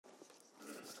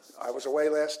I was away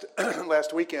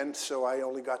last weekend, so I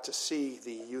only got to see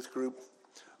the youth group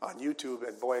on YouTube,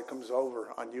 and boy, it comes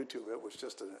over on YouTube. It was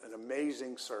just an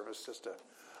amazing service, just a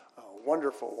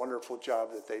wonderful, wonderful job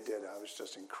that they did. I was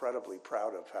just incredibly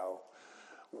proud of how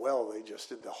well they just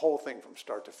did the whole thing from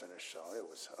start to finish, so it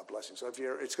was a blessing. So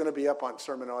it's going to be up on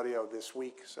sermon audio this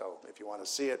week, so if you want to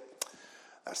see it,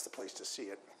 that's the place to see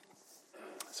it.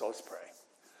 So let's pray.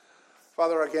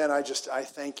 Father, again, I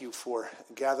thank you for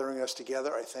gathering us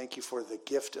together. I thank you for the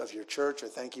gift of your church. I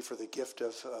thank you for the gift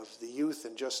of the youth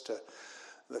and just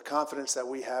the confidence that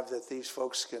we have that these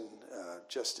folks can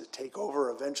just take over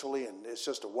eventually. And it's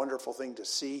just a wonderful thing to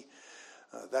see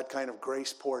that kind of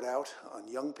grace poured out on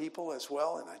young people as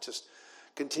well. And I just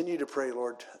continue to pray,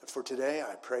 Lord, for today.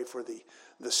 I pray for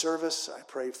the service. I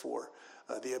pray for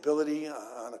the ability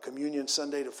on a communion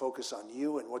Sunday to focus on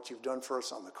you and what you've done for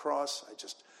us on the cross. I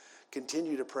just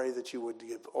continue to pray that you would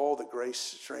give all the grace,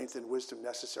 strength, and wisdom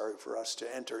necessary for us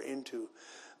to enter into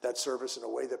that service in a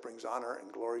way that brings honor and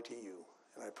glory to you.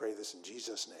 And I pray this in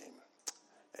Jesus' name.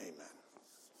 Amen.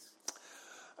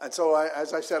 And so,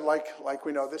 as I said, like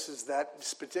we know, this is that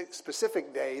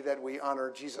specific day that we honor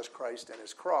Jesus Christ and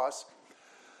his cross.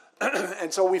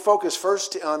 And so we focus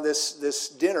first on this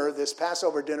dinner, this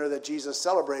Passover dinner that Jesus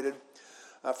celebrated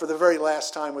for the very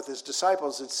last time with his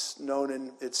disciples.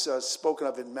 It's spoken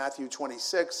of in Matthew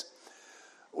 26,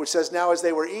 which says, "Now as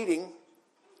they were eating,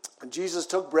 Jesus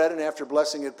took bread and after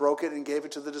blessing it, broke it and gave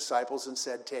it to the disciples and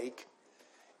said, 'Take,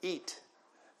 eat.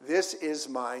 This is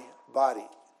my body.'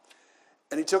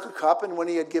 And he took a cup, and when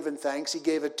he had given thanks, he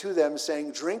gave it to them,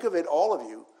 saying, 'Drink of it, all of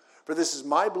you, for this is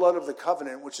my blood of the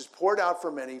covenant, which is poured out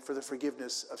for many for the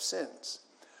forgiveness of sins.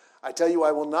 I tell you,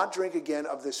 I will not drink again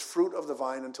of this fruit of the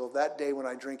vine until that day when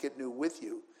I drink it new with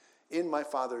you in my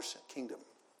Father's kingdom.'"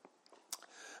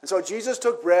 And so Jesus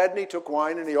took bread and he took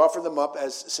wine and he offered them up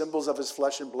as symbols of his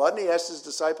flesh and blood. And he asked his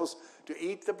disciples to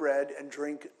eat the bread and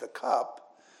drink the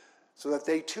cup so that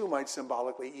they too might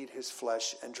symbolically eat his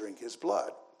flesh and drink his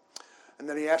blood. And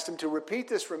then he asked them to repeat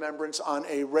this remembrance on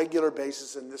a regular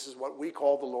basis, and this is what we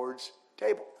call the Lord's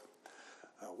table.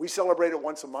 We celebrate it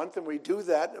once a month, and we do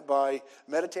that by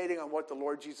meditating on what the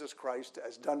Lord Jesus Christ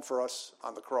has done for us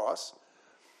on the cross,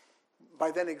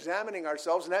 by then examining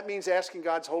ourselves, and that means asking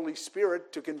God's Holy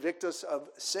Spirit to convict us of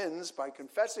sins by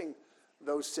confessing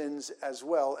those sins as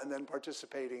well, and then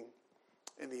participating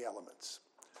in the elements.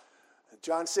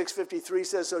 John 6:53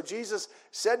 says, "So Jesus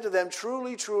said to them,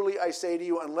 'Truly, truly, I say to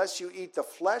you, unless you eat the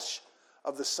flesh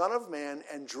of the Son of Man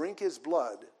and drink his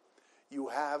blood, you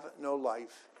have no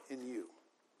life in you.'"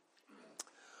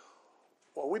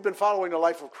 Well, we've been following the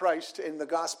life of Christ in the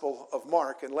Gospel of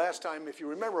Mark. And last time, if you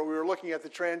remember, we were looking at the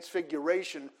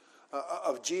transfiguration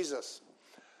of Jesus.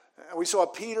 And we saw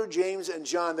Peter, James, and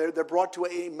John. They're brought to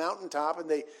a mountaintop, and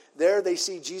they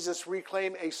see Jesus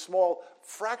reclaim a small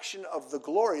fraction of the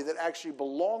glory that actually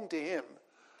belonged to him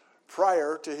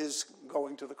prior to his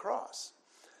going to the cross.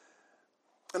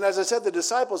 And as I said, the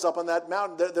disciples up on that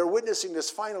mountain, they're witnessing this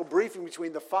final briefing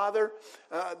between the Father,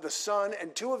 the Son,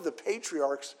 and two of the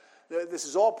patriarchs. This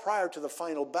is all prior to the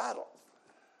final battle.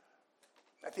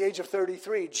 At the age of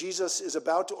 33, Jesus is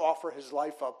about to offer his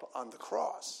life up on the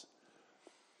cross.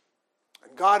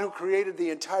 And God, who created the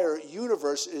entire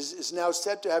universe, is now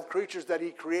said to have creatures that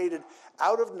he created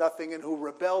out of nothing and who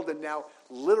rebelled and now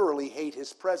literally hate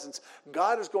his presence.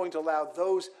 God is going to allow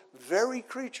those very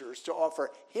creatures to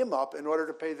offer him up in order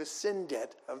to pay the sin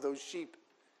debt of those sheep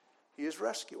he is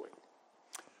rescuing.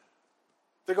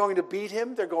 They're going to beat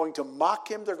him, they're going to mock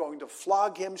him, they're going to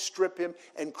flog him, strip him,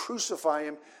 and crucify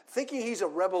him, thinking he's a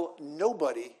rebel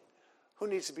nobody who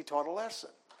needs to be taught a lesson.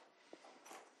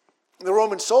 The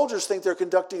Roman soldiers think they're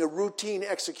conducting a routine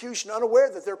execution, unaware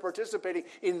that they're participating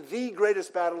in the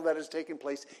greatest battle that has taken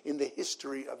place in the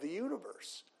history of the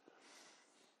universe.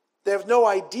 They have no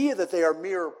idea that they are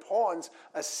mere pawns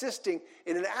assisting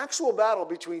in an actual battle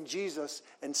between Jesus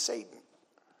and Satan.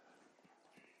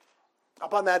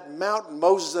 Up on that mountain,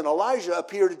 Moses and Elijah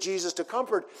appear to Jesus to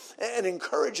comfort and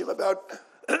encourage him about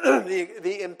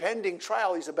the impending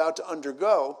trial he's about to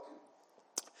undergo.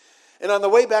 And on the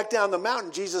way back down the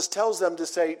mountain, Jesus tells them to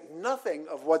say nothing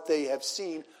of what they have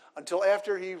seen until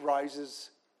after he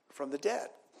rises from the dead.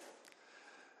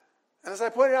 And as I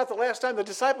pointed out the last time, the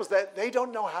disciples, that they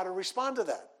don't know how to respond to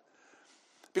that.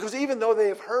 Because even though they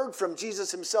have heard from Jesus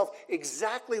himself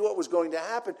exactly what was going to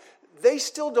happen, they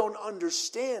still don't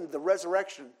understand the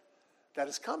resurrection that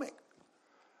is coming.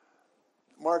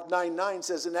 Mark 9:9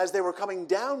 says, "And as they were coming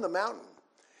down the mountain,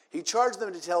 he charged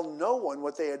them to tell no one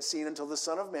what they had seen until the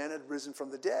Son of Man had risen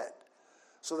from the dead.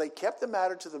 So they kept the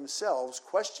matter to themselves,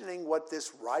 questioning what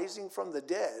this rising from the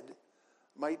dead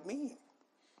might mean."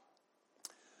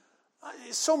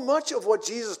 So much of what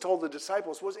Jesus told the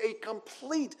disciples was a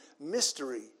complete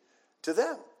mystery to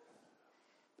them.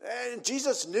 And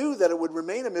Jesus knew that it would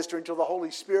remain a mystery until the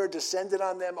Holy Spirit descended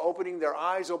on them, opening their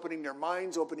eyes, opening their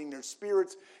minds, opening their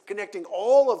spirits, connecting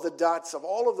all of the dots of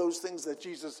all of those things that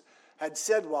Jesus had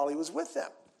said while he was with them.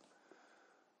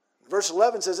 Verse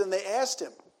 11 says, and they asked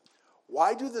him,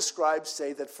 why do the scribes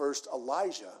say that first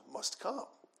Elijah must come?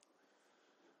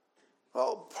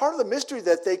 Well, part of the mystery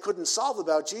that they couldn't solve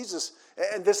about Jesus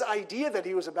and this idea that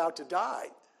he was about to die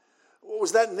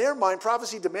was that in their mind,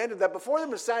 prophecy demanded that before the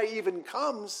Messiah even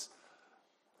comes,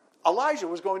 Elijah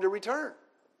was going to return.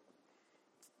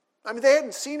 I mean, they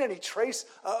hadn't seen any trace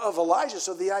of Elijah,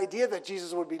 so the idea that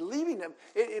Jesus would be leaving them,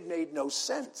 it made no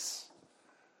sense.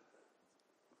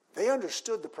 They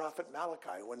understood the prophet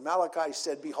Malachi when Malachi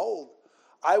said, behold,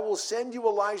 I will send you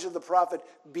Elijah the prophet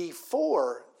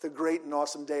before the great and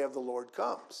awesome day of the Lord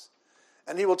comes.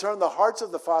 And he will turn the hearts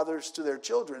of the fathers to their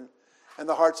children and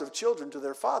the hearts of children to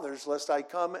their fathers, lest I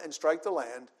come and strike the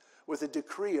land with a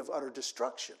decree of utter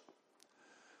destruction.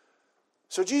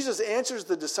 So Jesus answers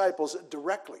the disciples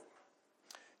directly.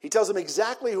 He tells them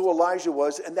exactly who Elijah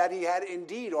was and that he had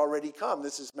indeed already come.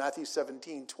 This is Matthew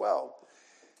 17:12.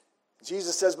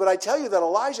 Jesus says, but I tell you that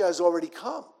Elijah has already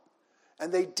come,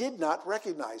 and they did not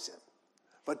recognize him,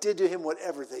 but did to him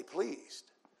whatever they pleased.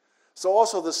 So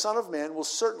also the Son of Man will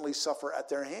certainly suffer at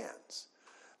their hands.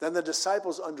 Then the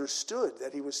disciples understood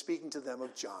that he was speaking to them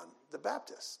of John the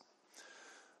Baptist.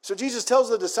 So Jesus tells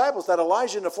the disciples that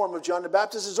Elijah in the form of John the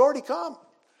Baptist has already come.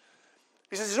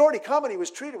 He says he's already come, and he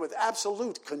was treated with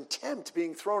absolute contempt,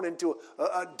 being thrown into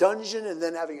a dungeon and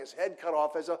then having his head cut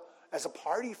off as a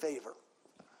party favor.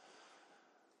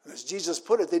 As Jesus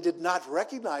put it, they did not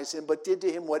recognize him, but did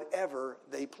to him whatever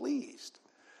they pleased.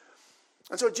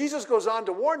 And so Jesus goes on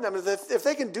to warn them that if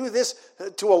they can do this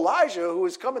to Elijah, who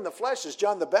has come in the flesh as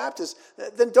John the Baptist,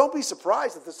 then don't be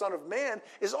surprised that the Son of Man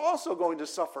is also going to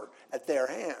suffer at their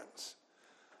hands.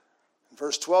 In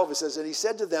verse 12 it says, and he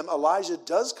said to them, Elijah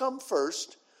does come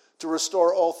first to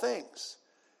restore all things.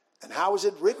 And how is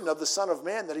it written of the Son of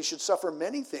Man that he should suffer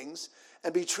many things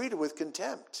and be treated with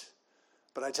contempt?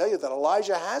 But I tell you that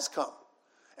Elijah has come,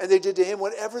 and they did to him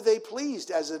whatever they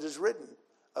pleased, as it is written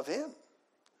of him.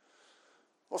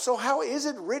 Well, so how is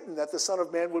it written that the Son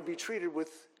of Man would be treated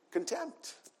with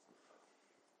contempt?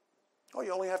 Oh,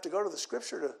 you only have to go to the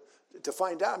Scripture to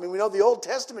find out. I mean, we know the Old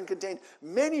Testament contained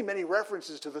many, many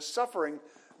references to the suffering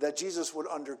that Jesus would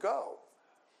undergo.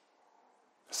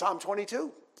 Psalm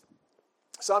 22.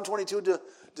 Psalm 22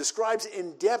 describes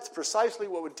in depth precisely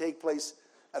what would take place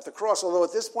at the cross, although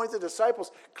at this point the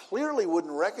disciples clearly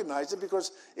wouldn't recognize it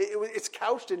because it's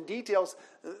couched in details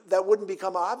that wouldn't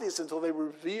become obvious until they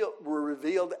were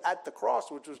revealed at the cross,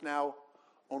 which was now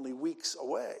only weeks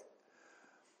away.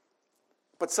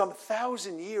 But some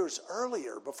 1,000 years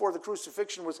earlier, before the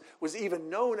crucifixion was even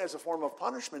known as a form of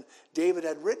punishment, David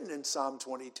had written in Psalm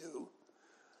 22,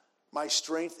 my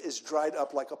strength is dried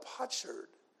up like a potsherd,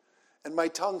 and my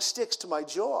tongue sticks to my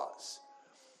jaws.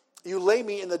 You lay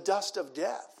me in the dust of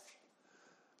death.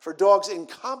 For dogs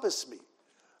encompass me.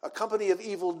 A company of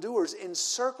evildoers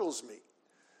encircles me.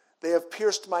 They have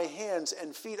pierced my hands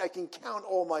and feet. I can count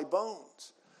all my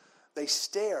bones. They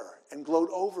stare and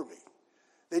gloat over me.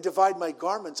 They divide my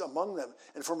garments among them,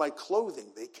 and for my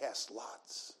clothing they cast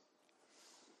lots.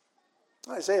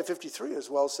 Isaiah 53 as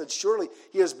well said, surely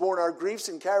he has borne our griefs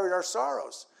and carried our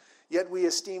sorrows. Yet we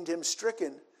esteemed him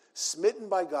stricken, smitten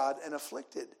by God, and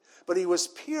afflicted. But he was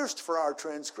pierced for our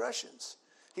transgressions.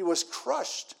 He was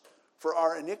crushed for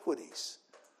our iniquities.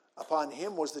 Upon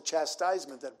him was the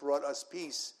chastisement that brought us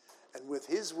peace, and with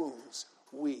his wounds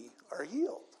we are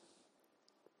healed.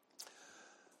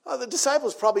 The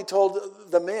disciples probably told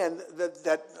the man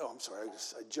that I'm sorry,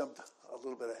 I jumped a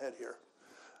little bit ahead here.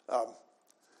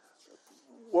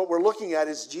 What we're looking at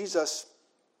is Jesus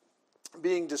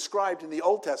being described in the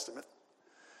Old Testament.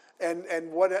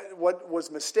 And what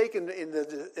was mistaken in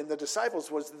the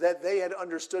disciples was that they had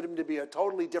understood him to be a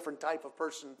totally different type of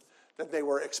person than they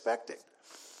were expecting.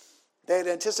 They had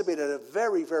anticipated a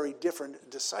very, very different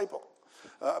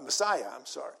Messiah.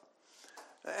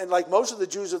 And like most of the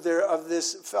Jews of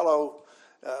this fellow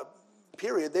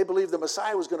period, they believed the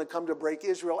Messiah was going to come to break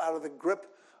Israel out of the grip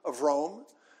of Rome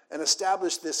and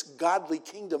establish this godly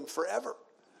kingdom forever.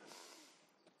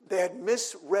 They had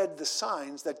misread the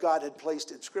signs that God had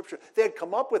placed in Scripture. They had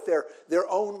come up with their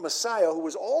own Messiah who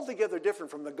was altogether different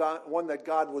from the one that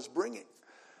God was bringing.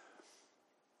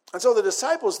 And so the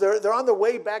disciples, they're on their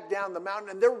way back down the mountain,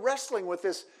 and they're wrestling with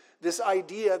this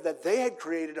idea that they had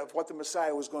created of what the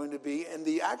Messiah was going to be and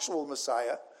the actual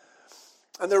Messiah.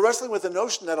 And they're wrestling with the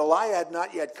notion that Elijah had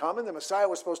not yet come and the Messiah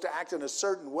was supposed to act in a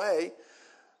certain way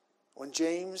when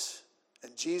James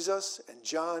and Jesus and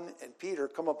John and Peter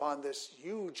come upon this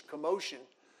huge commotion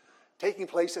taking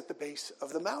place at the base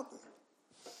of the mountain.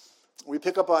 We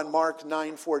pick up on Mark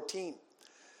 9:14.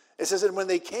 It says, and when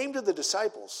they came to the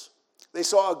disciples, they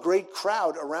saw a great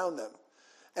crowd around them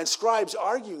and scribes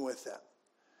arguing with them.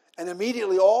 And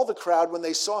immediately all the crowd, when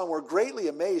they saw him, were greatly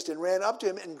amazed and ran up to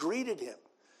him and greeted him.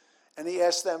 And he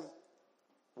asked them,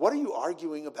 what are you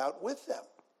arguing about with them?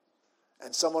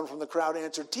 And someone from the crowd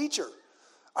answered, Teacher,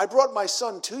 I brought my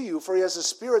son to you, for he has a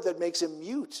spirit that makes him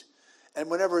mute. And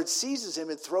whenever it seizes him,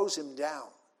 it throws him down.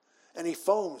 And he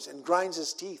foams and grinds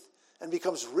his teeth and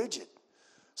becomes rigid.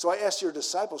 So I asked your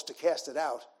disciples to cast it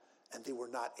out, and they were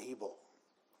not able.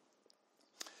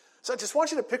 So I just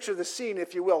want you to picture the scene,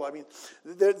 if you will. I mean,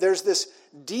 there's this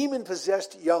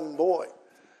demon-possessed young boy.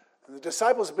 And the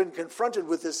disciples have been confronted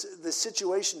with this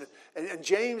situation. And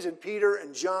James and Peter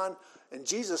and John and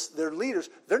Jesus, their leaders,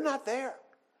 they're not there.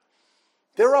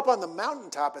 They're up on the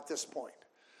mountaintop at this point.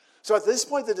 So at this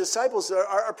point, the disciples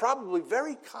are probably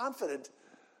very confident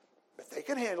that they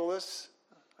can handle this.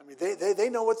 I mean, they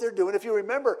know what they're doing. If you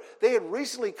remember, they had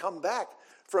recently come back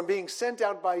from being sent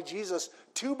out by Jesus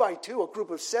 2 by 2, a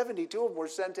group of 72 of them were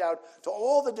sent out to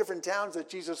all the different towns that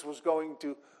Jesus was going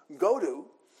to go to.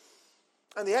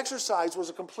 And the exercise was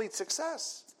a complete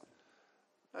success.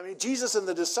 I mean, Jesus and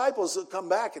the disciples come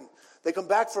back, and they come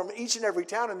back from each and every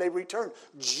town, and they return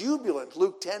jubilant.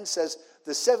 Luke 10 says,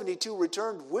 the 72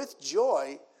 returned with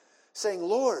joy, saying,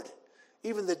 Lord,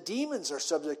 even the demons are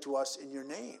subject to us in your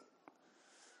name.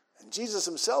 And Jesus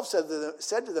himself said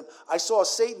to them, I saw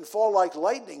Satan fall like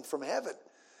lightning from heaven.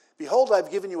 Behold,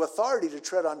 I've given you authority to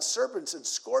tread on serpents and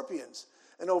scorpions,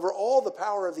 and over all the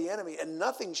power of the enemy, and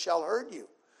nothing shall hurt you.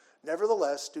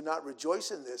 Nevertheless, do not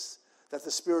rejoice in this, that the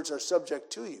spirits are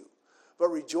subject to you, but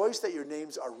rejoice that your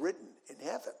names are written in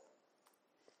heaven.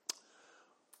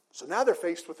 So now they're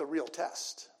faced with a real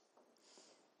test.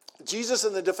 Jesus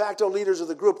and the de facto leaders of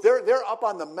the group, they're up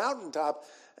on the mountaintop,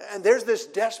 and there's this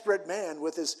desperate man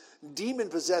with his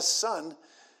demon-possessed son,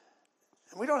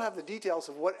 and we don't have the details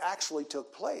of what actually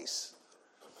took place.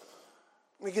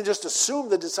 We can just assume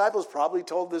the disciples probably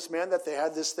told this man that they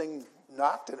had this thing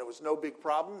knocked and it was no big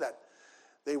problem, that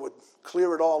they would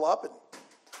clear it all up, and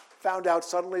found out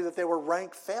suddenly that they were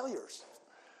rank failures.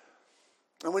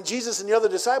 And when Jesus and the other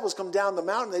disciples come down the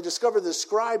mountain, they discover the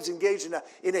scribes engaged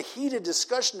in a heated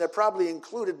discussion that probably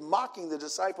included mocking the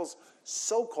disciples'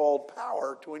 so-called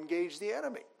power to engage the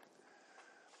enemy.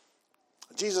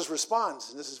 Jesus responds,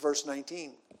 and this is verse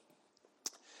 19.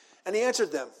 And he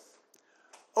answered them,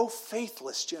 O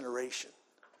faithless generation,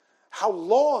 how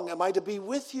long am I to be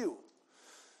with you?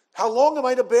 How long am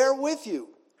I to bear with you?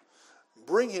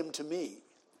 Bring him to me.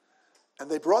 And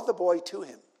they brought the boy to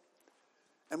him.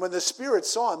 And when the spirit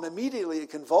saw him, immediately it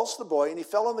convulsed the boy, and he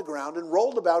fell on the ground and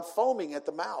rolled about, foaming at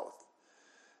the mouth.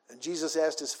 And Jesus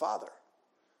asked his father,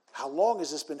 how long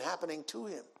has this been happening to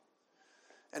him?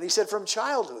 And he said, from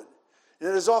childhood. And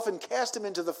it has often cast him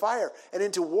into the fire and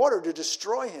into water to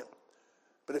destroy him.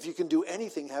 But if you can do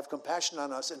anything, have compassion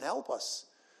on us and help us.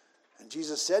 And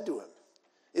Jesus said to him,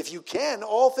 if you can,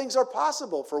 all things are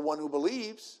possible for one who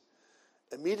believes.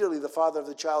 Immediately the father of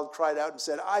the child cried out and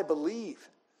said, I believe.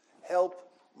 Help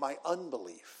my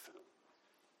unbelief.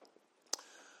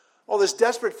 Well, this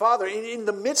desperate father, in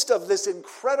the midst of this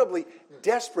incredibly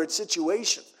desperate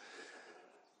situation,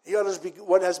 he utters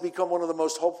what has become one of the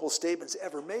most hopeful statements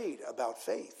ever made about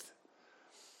faith.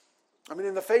 I mean,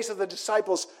 in the face of the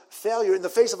disciples' failure, in the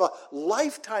face of a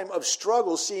lifetime of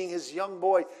struggle, seeing his young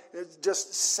boy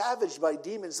just savaged by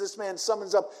demons, this man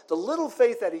summons up the little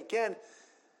faith that he can,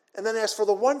 and then asks for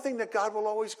the one thing that God will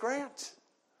always grant.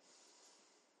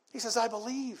 He says, I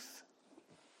believe.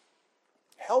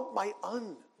 Help my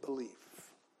unbelief.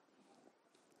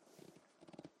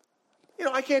 You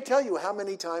know, I can't tell you how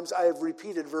many times I have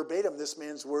repeated verbatim this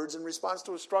man's words in response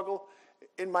to a struggle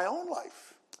in my own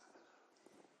life.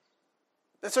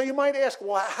 And so you might ask,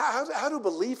 well, how do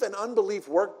belief and unbelief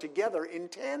work together in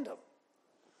tandem?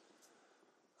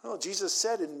 Well, Jesus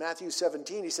said in Matthew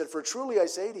 17, he said, for truly I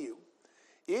say to you,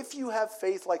 if you have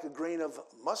faith like a grain of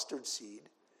mustard seed,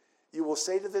 you will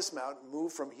say to this mountain,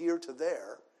 move from here to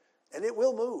there, and it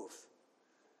will move,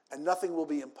 and nothing will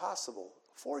be impossible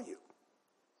for you.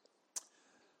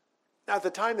 Now, at the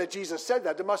time that Jesus said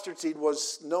that, the mustard seed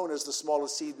was known as the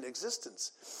smallest seed in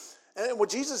existence. And what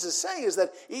Jesus is saying is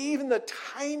that even the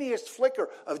tiniest flicker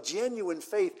of genuine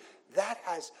faith, that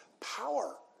has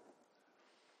power.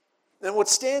 And what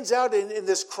stands out in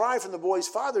this cry from the boy's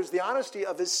father is the honesty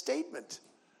of his statement.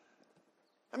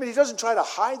 I mean, he doesn't try to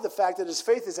hide the fact that his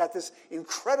faith is at this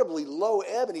incredibly low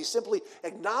ebb, and he simply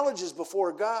acknowledges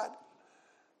before God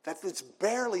that it's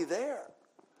barely there.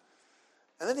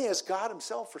 And then he asks God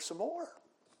himself for some more.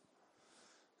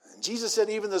 And Jesus said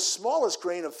even the smallest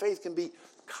grain of faith can be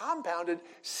compounded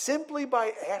simply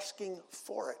by asking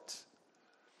for it.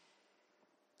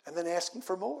 And then asking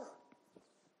for more,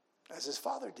 as his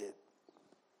Father did.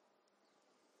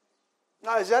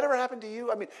 Now, has that ever happened to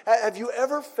you? I mean, have you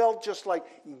ever felt just like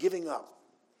giving up?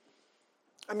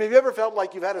 I mean, have you ever felt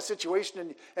like you've had a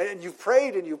situation and you've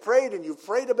prayed and you've prayed and you've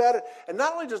prayed about it, and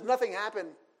not only does nothing happen,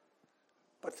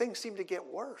 but things seem to get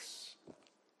worse?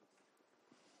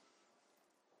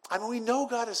 I mean, we know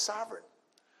God is sovereign.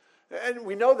 And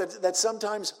we know that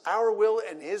sometimes our will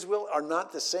and his will are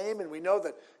not the same, and we know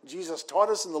that Jesus taught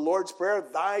us in the Lord's Prayer,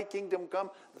 thy kingdom come,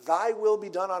 thy will be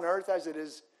done on earth as it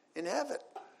is in heaven.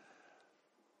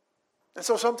 And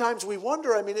so sometimes we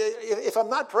wonder, I mean, if I'm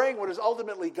not praying what is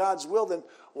ultimately God's will, then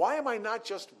why am I not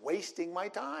just wasting my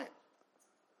time?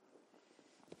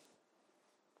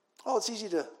 Oh, it's easy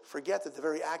to forget that the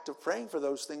very act of praying for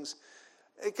those things,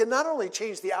 it can not only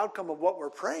change the outcome of what we're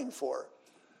praying for,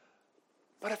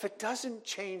 but if it doesn't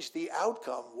change the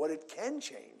outcome, what it can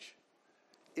change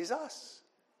is us.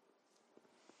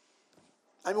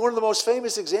 I mean, one of the most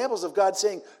famous examples of God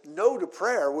saying no to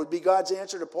prayer would be God's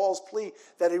answer to Paul's plea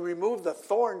that he remove the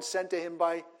thorns sent to him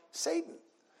by Satan.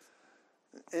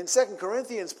 In 2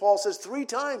 Corinthians, Paul says, 3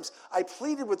 times I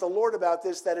pleaded with the Lord about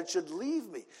this, that it should leave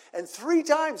me. And 3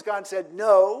 times God said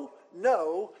no,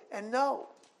 no, and no.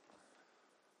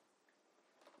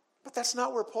 But that's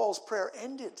not where Paul's prayer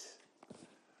ended.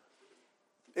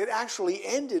 It actually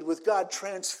ended with God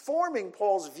transforming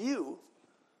Paul's view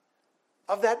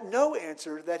of that no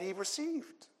answer that he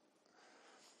received.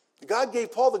 God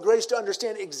gave Paul the grace to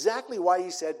understand exactly why he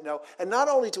said no, and not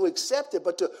only to accept it,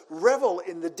 but to revel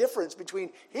in the difference between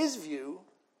his view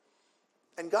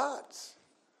and God's.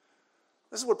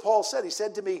 This is what Paul said. He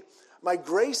said to me, my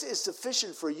grace is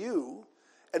sufficient for you,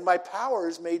 and my power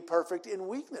is made perfect in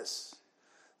weakness.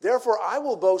 Therefore, I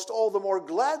will boast all the more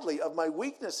gladly of my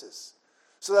weaknesses,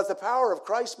 so that the power of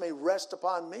Christ may rest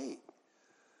upon me.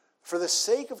 For the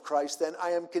sake of Christ, then, I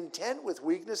am content with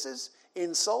weaknesses,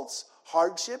 insults,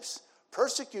 hardships,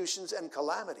 persecutions, and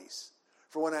calamities.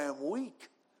 For when I am weak,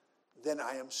 then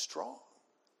I am strong.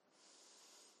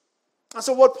 And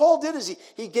so what Paul did is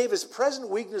he gave his present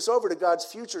weakness over to God's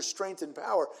future strength and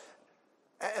power.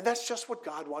 And that's just what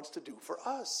God wants to do for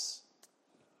us.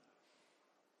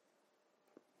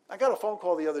 I got a phone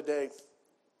call the other day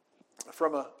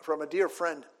from a dear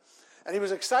friend. And he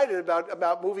was excited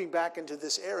about moving back into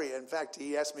this area. In fact,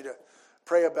 he asked me to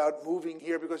pray about moving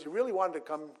here because he really wanted to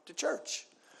come to church.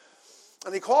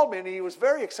 And he called me and he was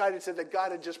very excited, said that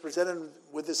God had just presented him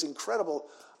with this incredible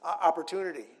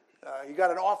opportunity. He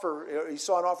got an offer, he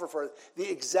saw an offer for the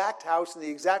exact house and the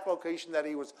exact location that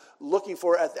he was looking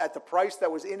for at the price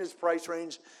that was in his price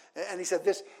range. And he said,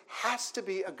 this has to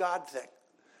be a God thing.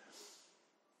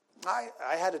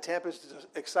 I had to tamp his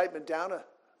excitement down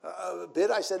a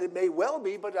bit. I said it may well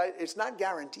be, but it's not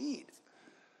guaranteed.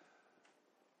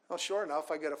 Well, sure enough,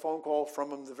 I get a phone call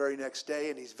from him the very next day,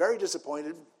 and he's very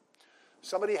disappointed.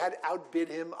 Somebody had outbid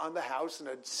him on the house and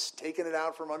had taken it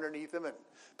out from underneath him and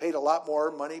paid a lot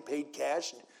more money, paid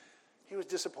cash. And he was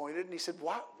disappointed, and he said,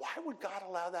 why would God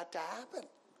allow that to happen?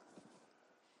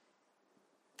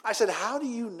 I said, how do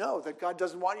you know that God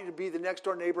doesn't want you to be the next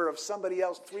door neighbor of somebody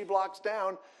else 3 blocks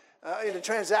down in a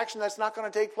transaction that's not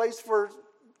going to take place for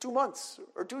 2 months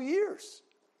or 2 years?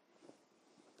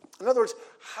 In other words,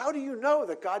 how do you know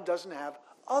that God doesn't have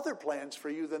other plans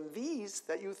for you than these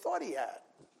that you thought he had?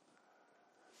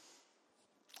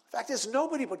 The fact is,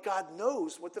 nobody but God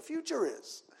knows what the future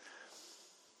is.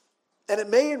 And it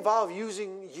may involve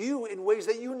using you in ways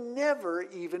that you never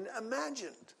even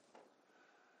imagined.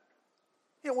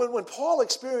 You know, when Paul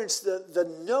experienced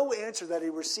the no answer that he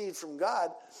received from God,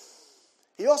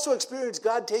 he also experienced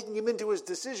God taking him into his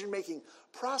decision-making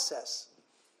process.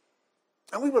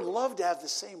 And we would love to have the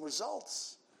same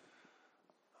results.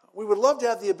 We would love to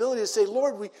have the ability to say,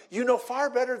 Lord, you know far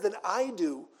better than I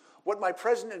do what my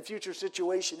present and future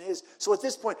situation is. So at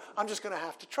this point, I'm just going to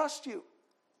have to trust you.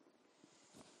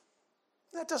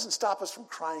 That doesn't stop us from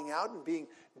crying out and being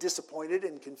disappointed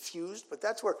and confused, but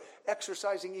that's where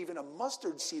exercising even a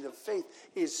mustard seed of faith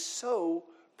is so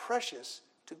precious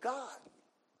to God.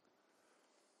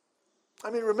 I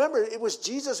mean, remember, it was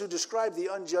Jesus who described the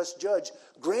unjust judge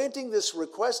granting this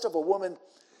request of a woman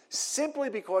simply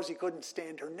because he couldn't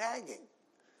stand her nagging.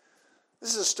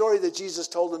 This is a story that Jesus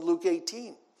told in Luke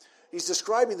 18. He's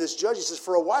describing this judge. He says,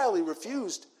 for a while he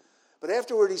refused, But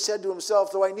afterward he said to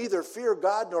himself, though I neither fear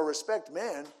God nor respect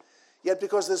man, yet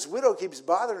because this widow keeps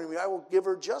bothering me, I will give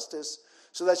her justice,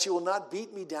 so that she will not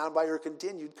beat me down by her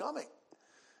continued coming.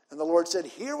 And the Lord said,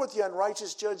 hear what the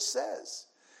unrighteous judge says.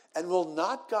 And will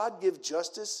not God give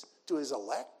justice to his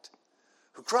elect,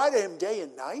 who cry to him day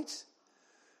and night?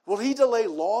 Will he delay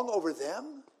long over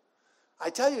them? I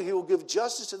tell you, he will give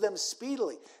justice to them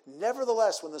speedily.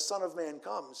 Nevertheless, when the Son of Man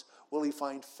comes, will he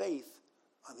find faith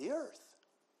on the earth?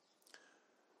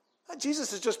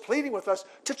 Jesus is just pleading with us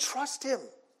to trust him.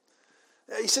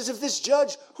 He says if this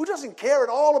judge, who doesn't care at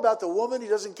all about the woman, he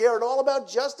doesn't care at all about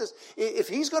justice, if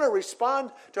he's going to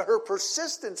respond to her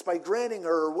persistence by granting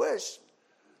her her wish,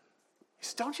 he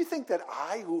says, don't you think that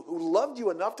I, who loved you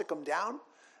enough to come down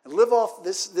and live off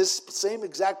this same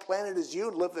exact planet as you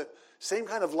and live the same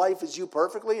kind of life as you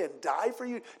perfectly and die for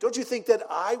you, don't you think that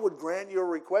I would grant your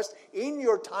request in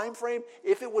your time frame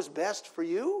if it was best for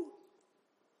you?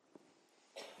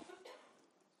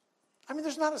 I mean,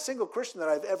 there's not a single Christian that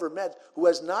I've ever met who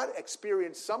has not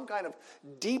experienced some kind of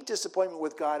deep disappointment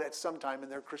with God at some time in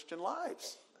their Christian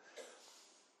lives.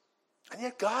 And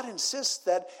yet God insists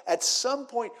that at some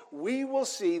point we will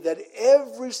see that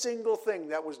every single thing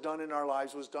that was done in our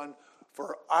lives was done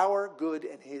for our good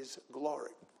and his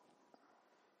glory.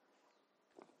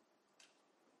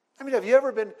 I mean, have you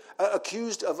ever been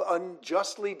accused of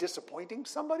unjustly disappointing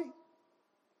somebody?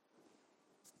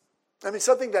 I mean,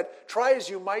 something that, try as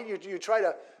you might, you try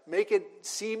to make it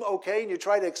seem okay, and you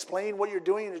try to explain what you're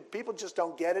doing, and people just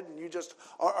don't get it, and you just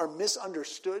are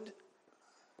misunderstood.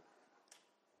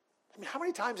 I mean, how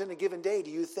many times in a given day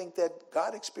do you think that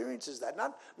God experiences that?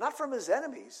 Not from his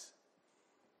enemies,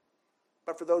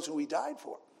 but for those who he died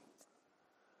for.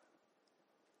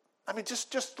 I mean,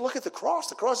 just look at the cross.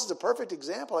 The cross is a perfect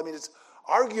example. I mean, it's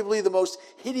arguably the most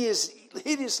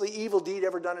hideously evil deed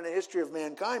ever done in the history of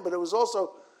mankind, but it was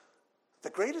also the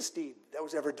greatest deed that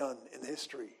was ever done in the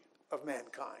history of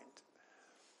mankind.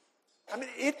 I mean,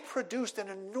 it produced an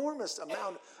enormous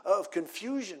amount of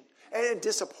confusion and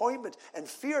disappointment and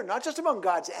fear, not just among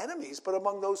God's enemies, but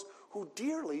among those who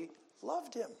dearly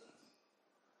loved him.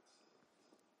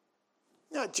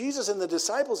 Now, Jesus and the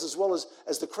disciples, as well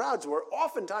as the crowds were,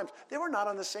 oftentimes, they were not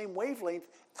on the same wavelength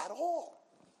at all.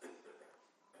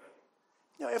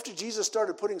 Now, after Jesus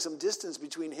started putting some distance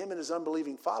between him and his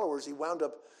unbelieving followers, he wound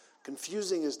up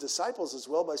confusing his disciples as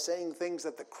well by saying things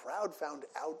that the crowd found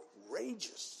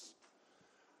outrageous.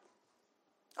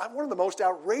 One of the most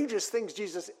outrageous things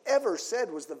Jesus ever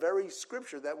said was the very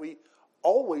scripture that we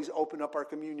always open up our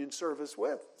communion service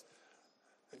with.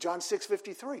 John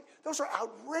 6:53. Those are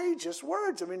outrageous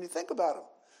words. I mean, you think about them.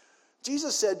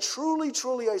 Jesus said, truly,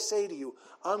 truly, I say to you,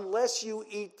 unless you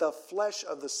eat the flesh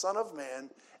of the Son of Man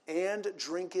and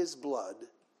drink his blood,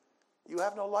 you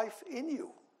have no life in you.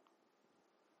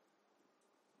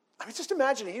 I mean, just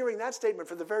imagine hearing that statement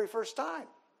for the very first time.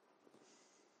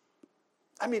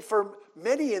 I mean, for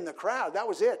many in the crowd, that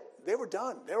was it. They were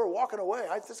done. They were walking away.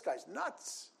 This guy's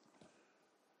nuts.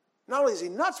 Not only is he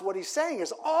nuts, what he's saying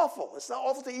is awful. It's not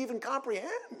awful to even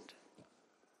comprehend.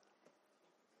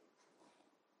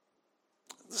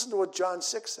 Listen to what John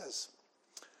 6 says.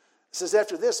 It says,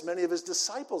 after this, many of his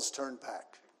disciples turned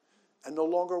back and no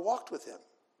longer walked with him.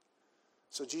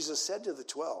 So Jesus said to the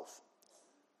 12,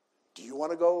 do you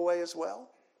want to go away as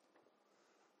well?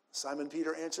 Simon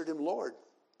Peter answered him, Lord,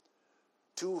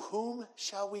 to whom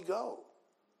shall we go?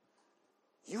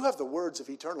 You have the words of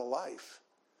eternal life,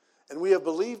 and we have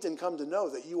believed and come to know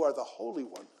that you are the Holy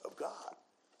One of God.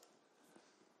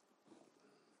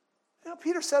 You know,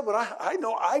 Peter said what I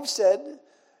know I've said,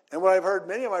 and what I've heard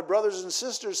many of my brothers and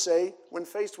sisters say when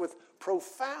faced with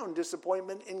profound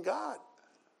disappointment in God.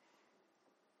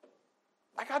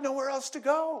 I got nowhere else to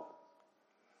go.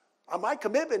 My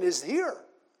commitment is here.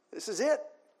 This is it.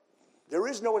 There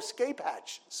is no escape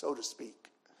hatch, so to speak.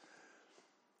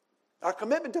 Our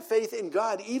commitment to faith in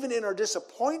God, even in our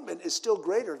disappointment, is still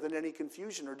greater than any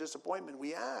confusion or disappointment we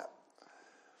have.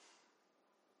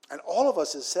 And all of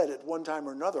us has said at one time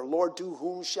or another, Lord, to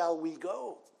whom shall we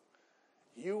go?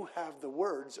 You have the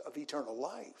words of eternal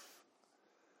life.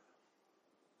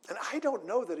 And I don't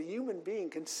know that a human being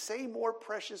can say more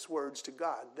precious words to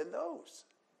God than those.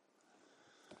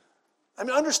 I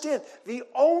mean, understand, the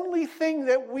only thing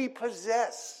that we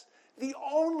possess, the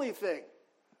only thing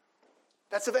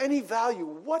that's of any value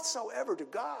whatsoever to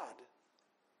God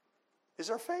is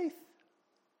our faith.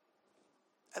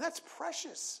 And that's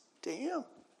precious to him.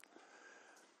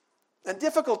 And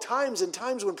difficult times and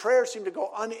times when prayers seem to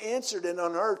go unanswered and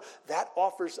unheard, that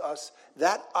offers us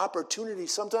that opportunity,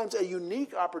 sometimes a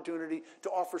unique opportunity to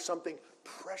offer something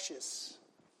precious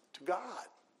to God.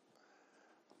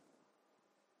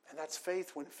 And that's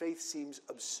faith when faith seems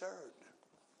absurd.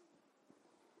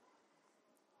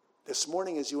 This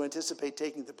morning, as you anticipate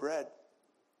taking the bread,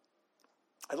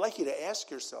 I'd like you to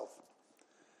ask yourself,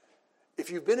 if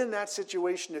you've been in that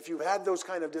situation, if you've had those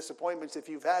kind of disappointments, if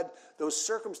you've had those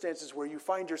circumstances where you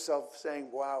find yourself saying,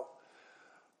 wow,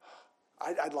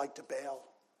 I'd like to bail.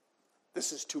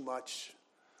 This is too much.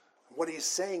 What he's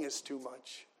saying is too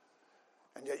much.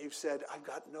 And yet you've said, I've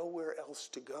got nowhere else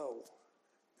to go.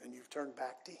 And you've turned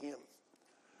back to him.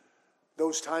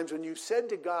 Those times when you've said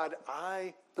to God,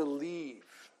 I believe,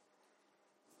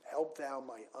 help thou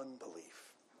my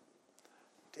unbelief.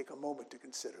 Take a moment to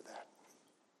consider that.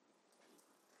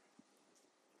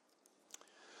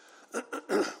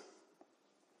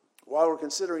 While we're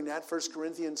considering that, 1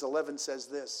 Corinthians 11 says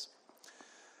this.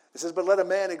 It says, but let a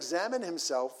man examine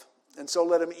himself, and so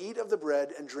let him eat of the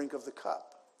bread and drink of the cup.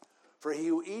 For he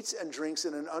who eats and drinks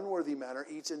in an unworthy manner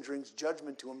eats and drinks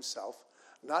judgment to himself,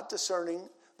 not discerning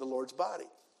the Lord's body.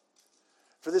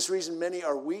 For this reason many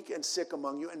are weak and sick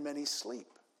among you, and many sleep.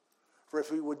 For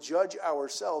if we would judge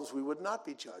ourselves, we would not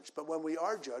be judged. But when we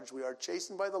are judged, we are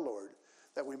chastened by the Lord,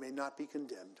 that we may not be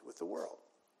condemned with the world.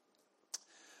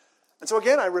 And so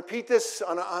again, I repeat this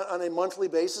on a monthly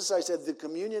basis. I said the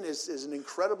communion is an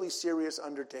incredibly serious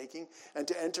undertaking, and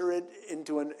to enter it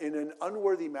in an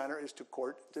unworthy manner is to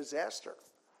court disaster.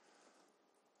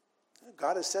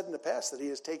 God has said in the past that he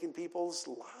has taken people's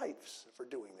lives for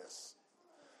doing this.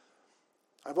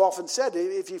 I've often said,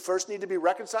 if you first need to be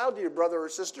reconciled to your brother or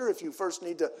sister, if you first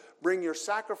need to bring your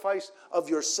sacrifice of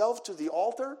yourself to the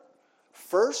altar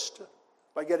first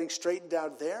by getting straightened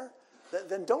out there,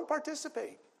 then don't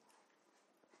participate.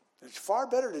 It's far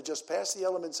better to just pass the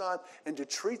elements on and to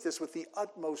treat this with the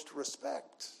utmost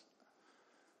respect.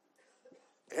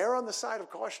 Err on the side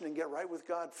of caution and get right with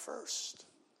God first.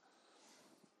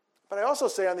 But I also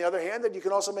say, on the other hand, that you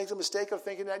can also make the mistake of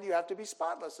thinking that you have to be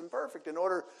spotless and perfect in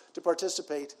order to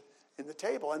participate in the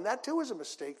table. And that too is a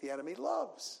mistake the enemy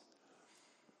loves.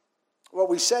 What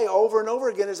we say over and over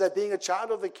again is that being a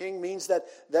child of the King means that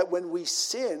when we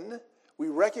sin, we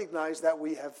recognize that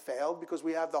we have failed because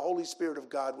we have the Holy Spirit of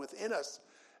God within us.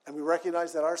 And we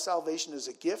recognize that our salvation is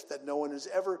a gift that no one is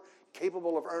ever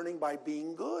capable of earning by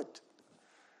being good.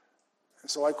 And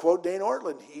so I quote Dane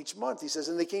Ortland each month. He says,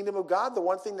 in the kingdom of God, the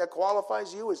one thing that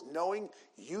qualifies you is knowing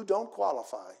you don't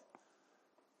qualify.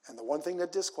 And the one thing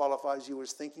that disqualifies you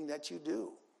is thinking that you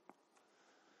do.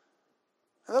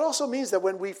 And that also means that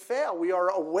when we fail, we are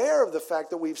aware of the fact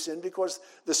that we've sinned because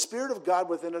the Spirit of God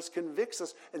within us convicts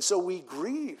us. And so we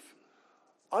grieve,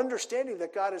 understanding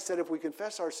that God has said if we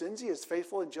confess our sins, he is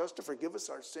faithful and just to forgive us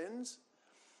our sins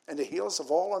and to heal us of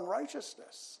all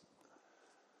unrighteousness.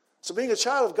 So being a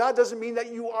child of God doesn't mean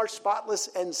that you are spotless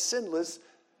and sinless.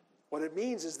 What it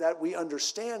means is that we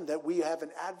understand that we have an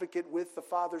advocate with the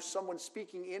Father, someone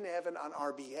speaking in heaven on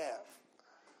our behalf.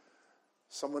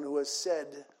 Someone who has said,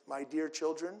 my dear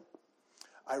children,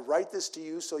 I write this to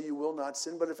you so you will not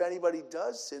sin. But if anybody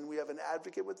does sin, we have an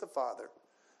advocate with the Father,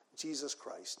 Jesus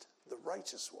Christ, the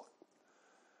righteous one.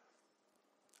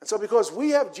 And so because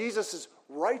we have Jesus'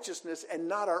 righteousness and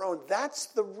not our own, that's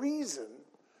the reason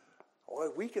why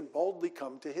we can boldly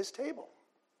come to his table.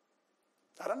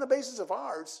 Not on the basis of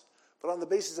ours, but on the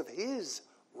basis of his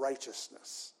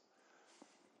righteousness.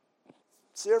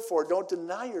 Therefore, don't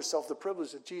deny yourself the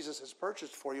privilege that Jesus has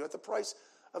purchased for you at the price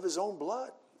of his own blood.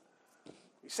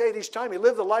 We say it each time. He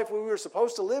lived the life we were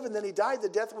supposed to live, and then he died the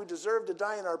death we deserved to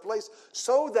die in our place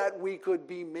so that we could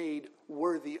be made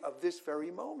worthy of this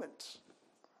very moment.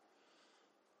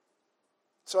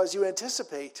 So as you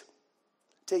anticipate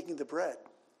taking the bread,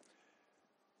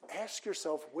 ask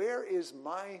yourself, where is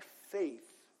my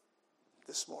faith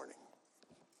this morning?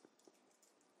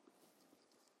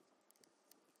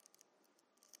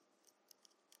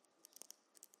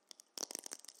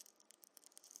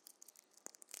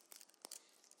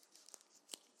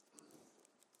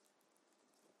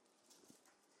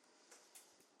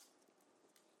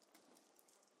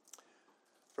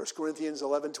 1 Corinthians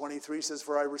 11:23 says,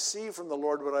 for I received from the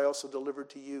Lord what I also delivered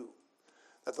to you,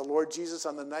 that the Lord Jesus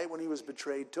on the night when he was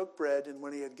betrayed took bread, and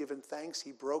when he had given thanks,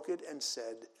 he broke it and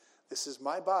said, this is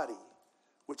my body,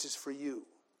 which is for you.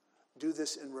 Do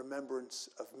this in remembrance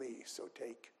of me. So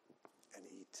take and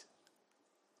eat.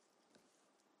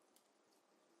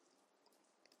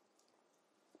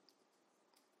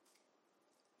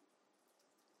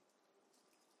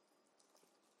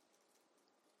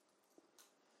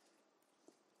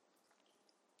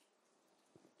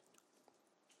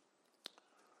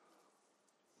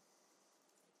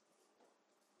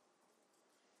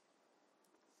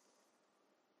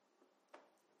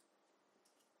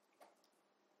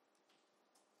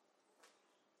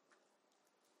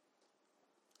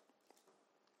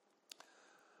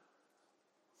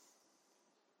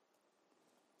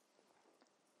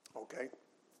 okay?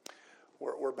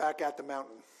 We're back at the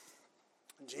mountain.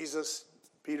 Jesus,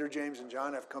 Peter, James, and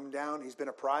John have come down. He's been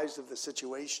apprised of the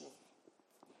situation.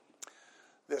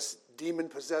 This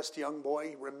demon-possessed young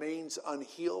boy remains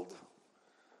unhealed.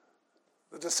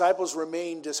 The disciples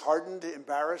remain disheartened,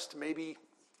 embarrassed, maybe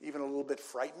even a little bit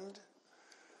frightened.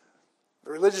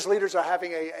 The religious leaders are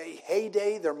having a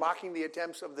heyday. They're mocking the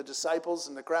attempts of the disciples,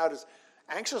 and the crowd is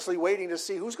anxiously waiting to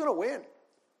see who's going to win.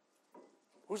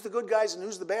 Who's the good guys and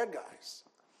who's the bad guys?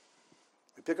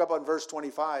 We pick up on verse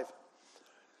 25.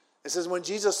 It says, when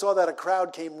Jesus saw that a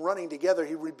crowd came running together,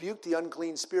 he rebuked the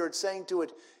unclean spirit, saying to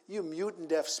it, you mute and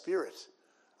deaf spirit,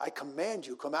 I command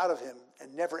you, come out of him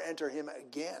and never enter him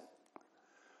again.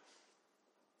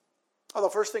 Well, the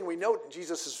first thing we note in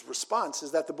Jesus' response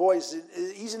is that the boy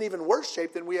he's in even worse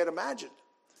shape than we had imagined.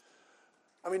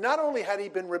 I mean, not only had he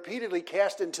been repeatedly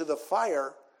cast into the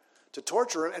fire to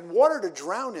torture him and water to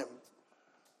drown him,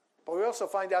 but we also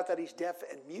find out that he's deaf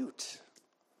and mute.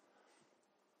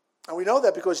 And we know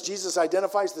that because Jesus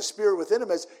identifies the spirit within him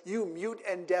as you mute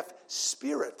and deaf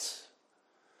spirit.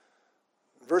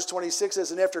 Verse 26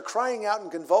 says, and after crying out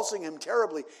and convulsing him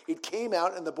terribly, it came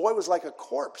out and the boy was like a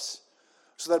corpse,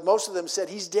 so that most of them said,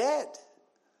 he's dead.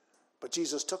 But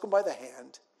Jesus took him by the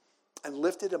hand and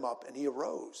lifted him up, and he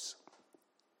arose.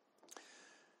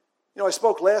 You know, I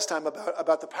spoke last time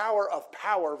about the power of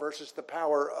power versus the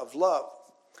power of love.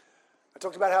 I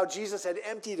talked about how Jesus had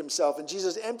emptied himself, and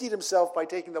Jesus emptied himself by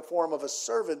taking the form of a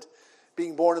servant,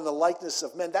 being born in the likeness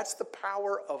of men. That's the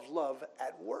power of love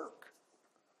at work.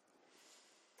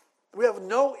 We have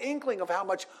no inkling of how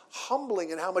much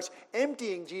humbling and how much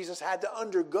emptying Jesus had to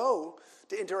undergo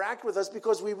to interact with us,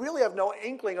 because we really have no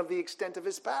inkling of the extent of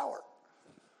his power.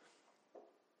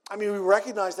 I mean, we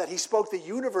recognize that he spoke the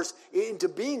universe into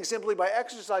being simply by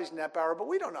exercising that power, but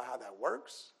we don't know how that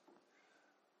works.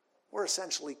 We're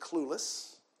essentially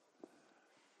clueless.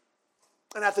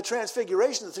 And at the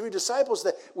transfiguration, the three disciples,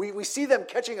 that we see them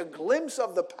catching a glimpse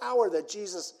of the power that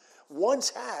Jesus once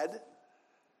had.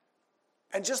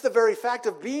 And just the very fact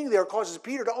of being there causes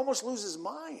Peter to almost lose his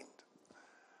mind.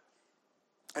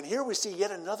 And here we see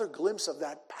yet another glimpse of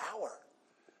that power.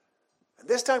 And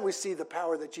this time we see the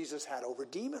power that Jesus had over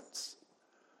demons.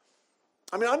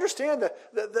 I mean, understand that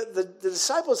the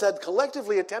disciples had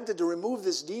collectively attempted to remove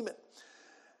this demon.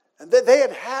 And they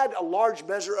had had a large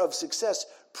measure of success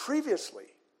previously.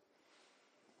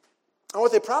 And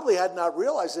what they probably had not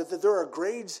realized is that there are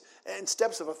grades and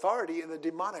steps of authority in the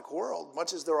demonic world,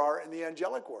 much as there are in the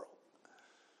angelic world.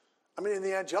 I mean, in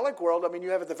the angelic world, you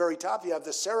have at the very top, you have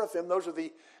the seraphim. Those are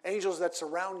the angels that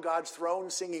surround God's throne,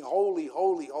 singing, holy,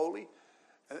 holy, holy.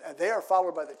 And they are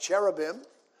followed by the cherubim.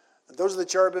 And those are the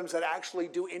cherubims that actually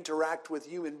do interact with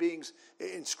human beings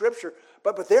in Scripture.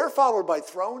 But they're followed by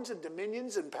thrones and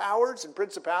dominions and powers and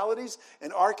principalities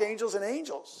and archangels and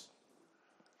angels.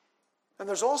 And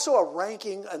there's also a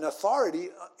ranking and authority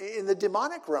in the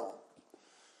demonic realm.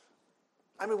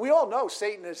 I mean, we all know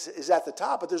Satan is at the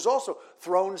top, but there's also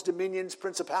thrones, dominions,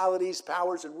 principalities,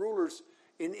 powers, and rulers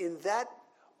in that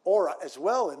aura as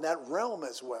well, in that realm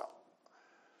as well.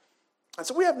 And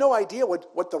so we have no idea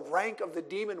what the rank of the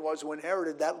demon was who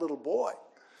inherited that little boy.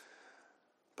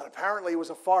 But apparently it was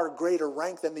a far greater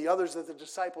rank than the others that the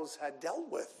disciples had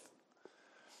dealt with.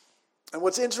 And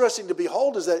what's interesting to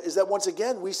behold is that once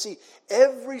again we see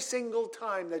every single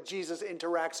time that Jesus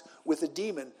interacts with a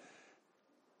demon,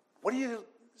 what do you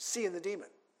see in the demon?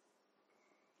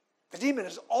 The demon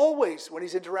is always, when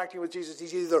he's interacting with Jesus,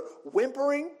 he's either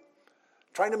whimpering,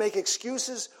 trying to make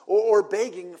excuses, or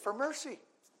begging for mercy.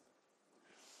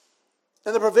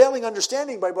 And the prevailing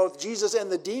understanding by both Jesus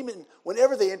and the demon,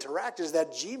 whenever they interact, is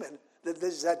that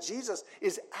Jesus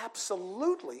is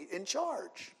absolutely in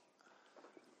charge.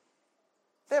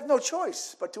 They have no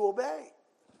choice but to obey.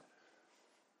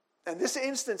 And this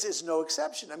instance is no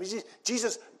exception. I mean,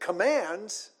 Jesus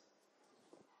commands,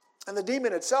 and the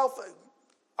demon itself,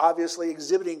 obviously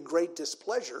exhibiting great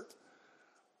displeasure,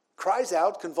 cries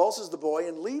out, convulses the boy,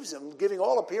 and leaves him, giving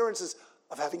all appearances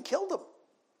of having killed him.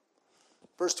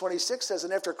 Verse 26 says,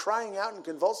 and after crying out and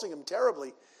convulsing him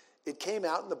terribly, it came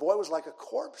out, and the boy was like a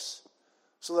corpse,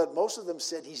 so that most of them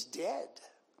said, he's dead.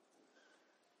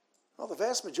 Well, the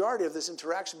vast majority of this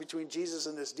interaction between Jesus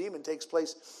and this demon takes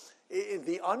place in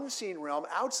the unseen realm,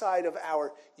 outside of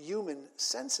our human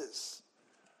senses.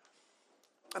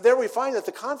 And there we find that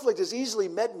the conflict is easily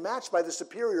met and matched by the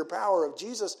superior power of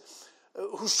Jesus,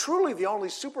 who's truly the only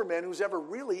Superman who's ever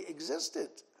really existed.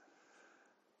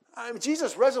 I mean,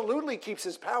 Jesus resolutely keeps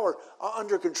his power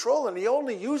under control, and he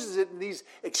only uses it in these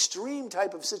extreme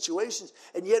type of situations.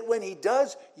 And yet when he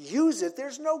does use it,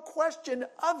 there's no question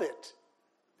of it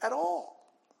at all.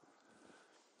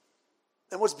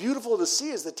 And what's beautiful to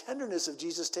see is the tenderness of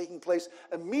Jesus taking place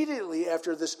immediately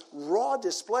after this raw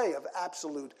display of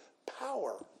absolute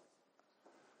power.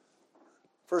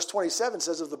 Verse 27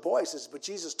 says of the boy, it says, but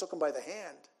Jesus took him by the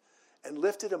hand and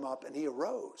lifted him up, and he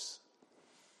arose.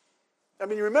 I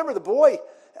mean, you remember the boy,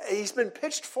 he's been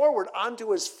pitched forward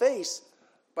onto his face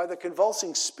by the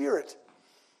convulsing spirit.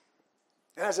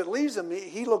 And as it leaves him,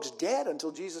 he looks dead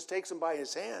until Jesus takes him by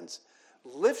his hands,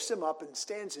 lifts him up, and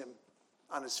stands him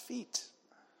on his feet.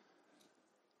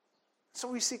 So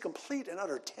we see complete and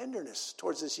utter tenderness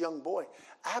towards this young boy,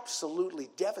 absolutely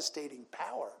devastating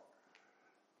power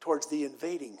towards the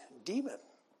invading demon.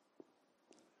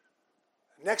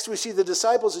 Next, we see the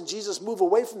disciples and Jesus move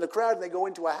away from the crowd, and they go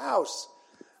into a house.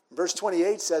 Verse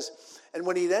 28 says, and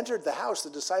when he'd entered the house, the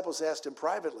disciples asked him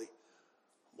privately,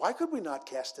 why could we not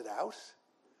cast it out?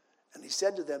 And he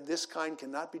said to them, this kind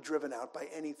cannot be driven out by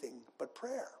anything but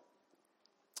prayer.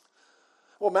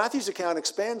 Well, Matthew's account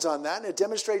expands on that, and it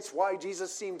demonstrates why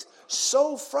Jesus seemed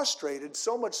so frustrated,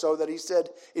 so much so that he said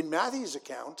in Matthew's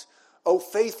account, O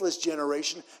faithless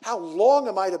generation, how long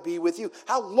am I to be with you?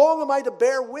 How long am I to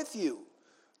bear with you?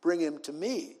 Bring him to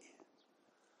me.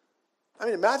 I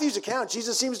mean, in Matthew's account,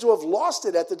 Jesus seems to have lost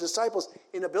it at the disciples'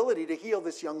 inability to heal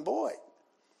this young boy.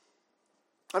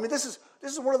 I mean, this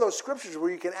is one of those scriptures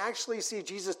where you can actually see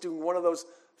Jesus doing one of those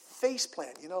face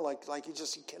plant, like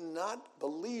he cannot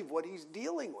believe what he's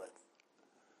dealing with.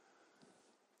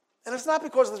 And it's not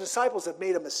because the disciples have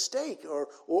made a mistake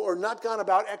or not gone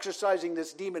about exorcising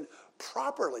this demon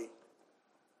properly.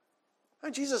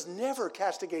 And Jesus never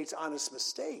castigates honest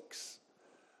mistakes.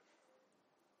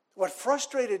 What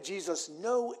frustrated Jesus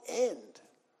no end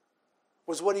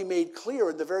was what he made clear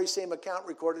in the very same account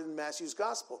recorded in Matthew's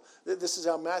gospel. This is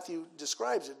how Matthew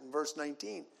describes it in verse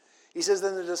 19. He says,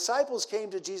 then the disciples came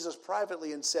to Jesus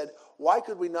privately and said, why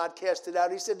could we not cast it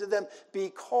out? He said to them,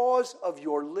 because of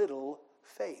your little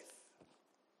faith.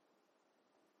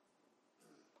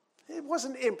 It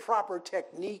wasn't improper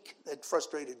technique that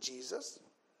frustrated Jesus.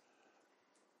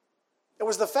 It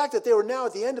was the fact that they were now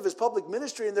at the end of his public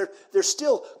ministry and they're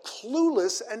still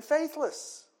clueless and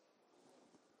faithless.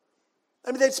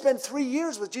 I mean, they'd spent 3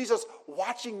 years with Jesus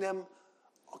watching them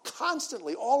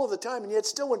constantly, all of the time, and yet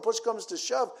still when push comes to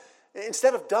shove,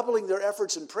 instead of doubling their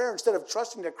efforts in prayer, instead of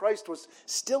trusting that Christ was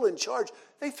still in charge,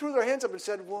 they threw their hands up and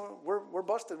said, we're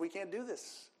busted, we can't do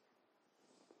this.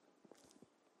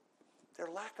 Their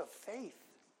lack of faith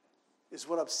is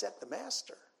what upset the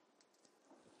master.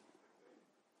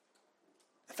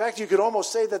 In fact, you could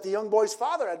almost say that the young boy's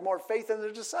father had more faith than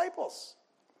the disciples.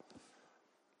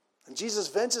 And Jesus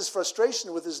vents his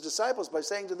frustration with his disciples by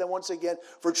saying to them once again,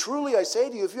 for truly I say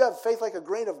to you, if you have faith like a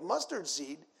grain of mustard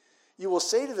seed, you will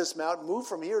say to this mountain, move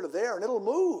from here to there, and it'll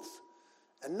move.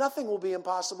 And nothing will be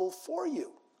impossible for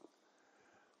you.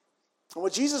 And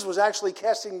what Jesus was actually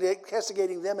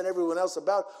castigating them and everyone else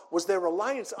about was their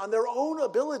reliance on their own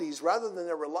abilities rather than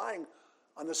their relying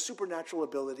on the supernatural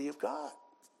ability of God.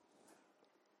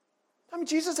 I mean,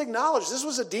 Jesus acknowledged this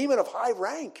was a demon of high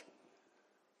rank,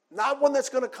 not one that's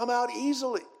going to come out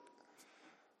easily.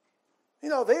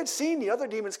 They had seen the other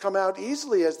demons come out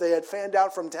easily as they had fanned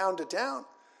out from town to town.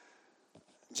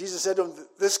 Jesus said to them,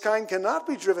 this kind cannot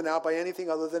be driven out by anything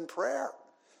other than prayer.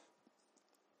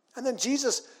 And then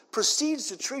Jesus proceeds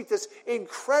to treat this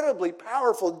incredibly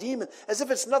powerful demon as if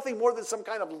it's nothing more than some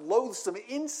kind of loathsome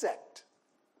insect,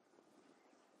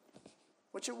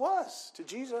 which it was to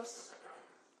Jesus.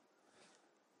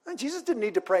 And Jesus didn't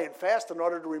need to pray and fast in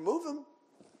order to remove him.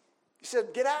 He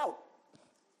said, get out.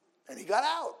 And he got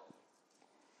out.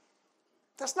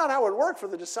 That's not how it worked for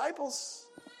the disciples.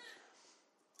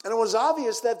 And it was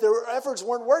obvious that their efforts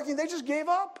weren't working. They just gave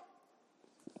up.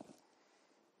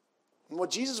 And what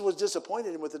Jesus was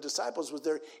disappointed in with the disciples was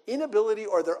their inability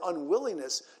or their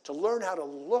unwillingness to learn how to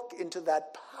look into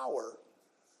that power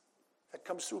that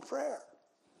comes through prayer.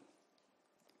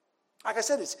 Like I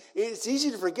said, it's easy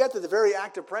to forget that the very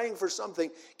act of praying for something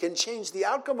can change the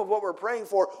outcome of what we're praying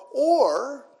for,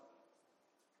 or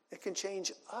it can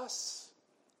change us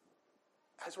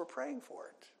as we're praying for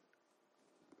it.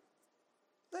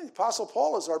 The Apostle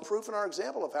Paul is our proof and our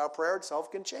example of how prayer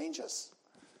itself can change us.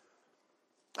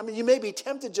 I mean, you may be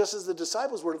tempted, just as the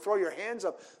disciples were, to throw your hands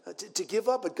up, to give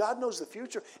up, but God knows the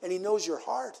future, and he knows your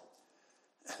heart.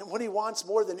 And what he wants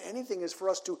more than anything is for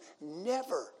us to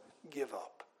never give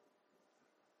up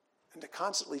and to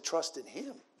constantly trust in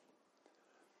him.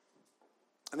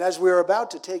 And as we are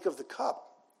about to take of the cup,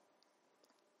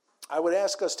 I would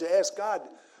ask us to ask God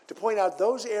to point out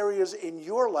those areas in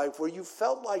your life where you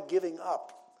felt like giving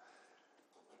up,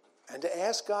 and to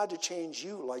ask God to change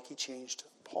you like he changed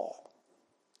Paul.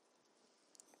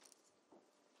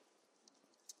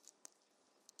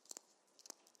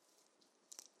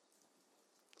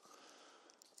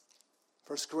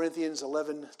 1 Corinthians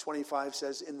 11:25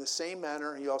 says, in the same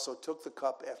manner he also took the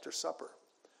cup after supper,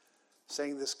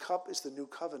 saying, this cup is the new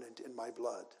covenant in my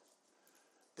blood.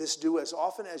 This do as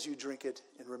often as you drink it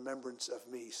in remembrance of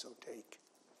me. So take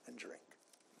and drink.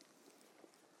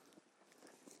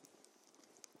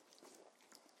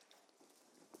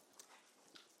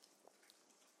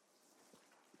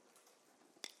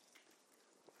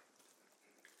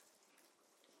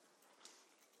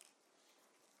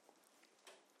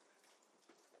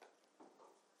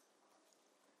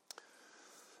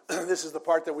 This is the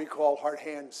part that we call heart,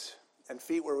 hands, and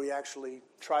feet, where we actually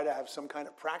try to have some kind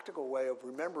of practical way of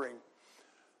remembering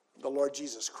the Lord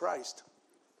Jesus Christ.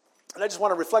 And I just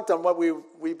want to reflect on what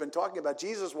we've been talking about.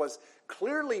 Jesus was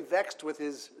clearly vexed with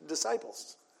his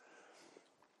disciples.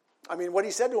 I mean, what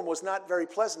he said to them was not very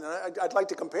pleasant. And I'd like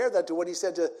to compare that to what he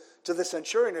said to the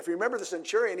centurion. If you remember the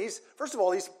centurion, first of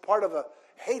all, he's part of a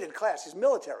hated class. He's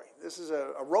military. This is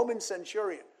a Roman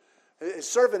centurion. His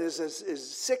servant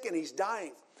is sick and he's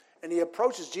dying. And he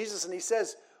approaches Jesus and he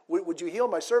says, would you heal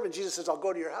my servant? Jesus says, I'll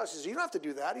go to your house. He says, you don't have to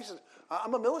do that. He says,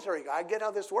 I'm a military guy. I get how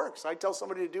this works. I tell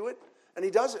somebody to do it, and he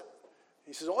does it.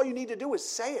 He says, all you need to do is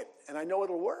say it, and I know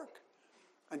it'll work.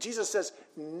 And Jesus says,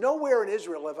 nowhere in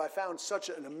Israel have I found such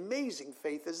an amazing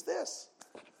faith as this.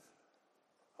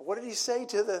 What did he say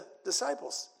to the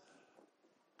disciples?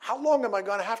 How long am I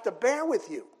going to have to bear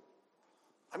with you?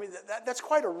 I mean, that's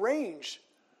quite a range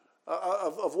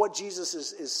of what Jesus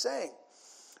is saying.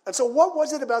 And so what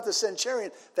was it about the centurion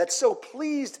that so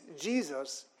pleased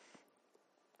Jesus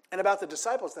and about the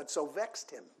disciples that so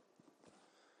vexed him?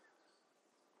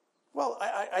 Well,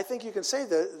 I think you can say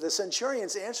the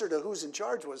centurion's answer to who's in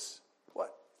charge was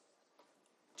what?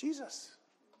 Jesus.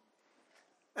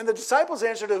 And the disciples'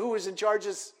 answer to who is in charge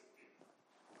is,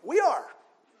 we are,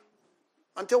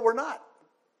 until we're not.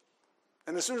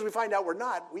 And as soon as we find out we're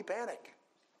not, we panic.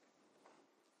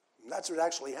 And that's what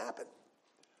actually happened.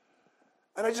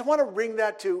 And I just want to bring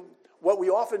that to what we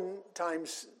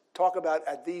oftentimes talk about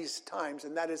at these times,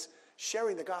 and that is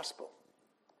sharing the gospel.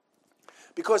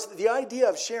 Because the idea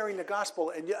of sharing the gospel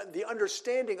and the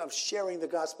understanding of sharing the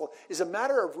gospel is a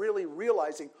matter of really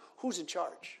realizing who's in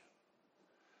charge.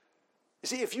 You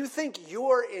see, if you think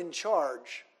you're in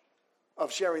charge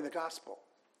of sharing the gospel,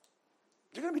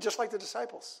 you're going to be just like the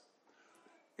disciples.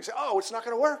 You say, oh, it's not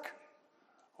going to work.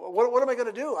 What am I going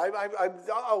to do?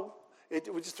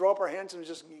 We just throw up our hands and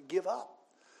just give up.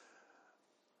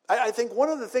 I think one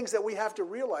of the things that we have to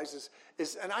realize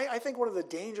is and I think one of the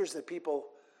dangers that people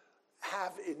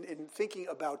have in thinking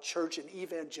about church and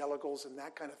evangelicals and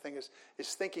that kind of thing is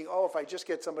thinking, oh, if I just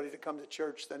get somebody to come to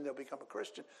church, then they'll become a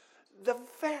Christian. The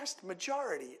vast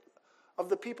majority of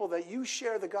the people that you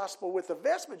share the gospel with, the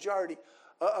vast majority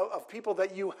of people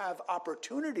that you have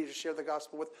opportunity to share the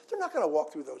gospel with, they're not going to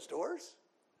walk through those doors.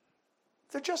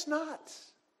 They're just not.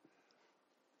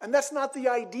 And that's not the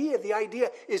idea. The idea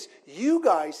is you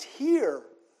guys here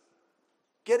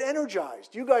get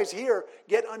energized. You guys here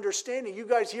get understanding. You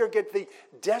guys here get the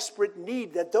desperate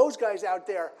need that those guys out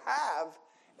there have,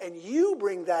 and you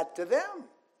bring that to them.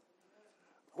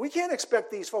 We can't expect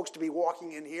these folks to be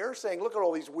walking in here saying, look at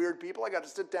all these weird people. I got to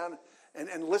sit down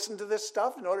and listen to this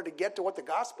stuff in order to get to what the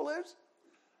gospel is.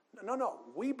 No.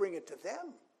 We bring it to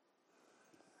them.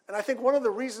 And I think one of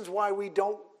the reasons why we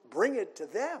don't bring it to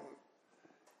them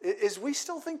is we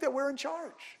still think that we're in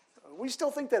charge. We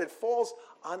still think that it falls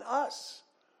on us.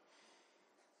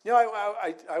 You know,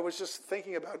 I was just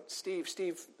thinking about Steve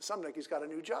Sumnick. He's got a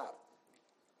new job.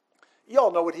 You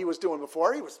all know what he was doing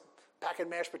before. He was packing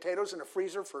mashed potatoes in a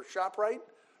freezer for ShopRite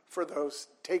for those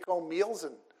take-home meals.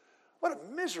 And what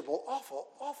a miserable, awful,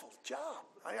 awful job.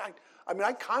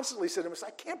 I constantly said to him,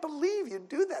 I can't believe you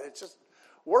do that. It's just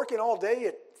working all day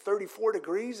at 34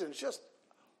 degrees, and it's just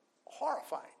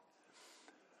horrifying.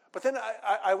 But then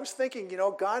I was thinking,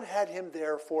 God had him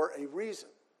there for a reason.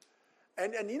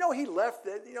 And he left,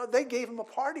 they gave him a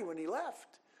party when he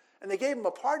left. And they gave him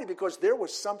a party because there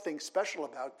was something special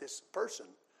about this person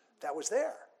that was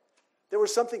there. There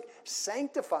was something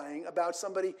sanctifying about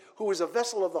somebody who was a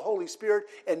vessel of the Holy Spirit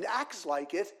and acts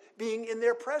like it being in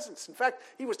their presence. In fact,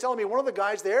 he was telling me one of the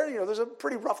guys there, there's a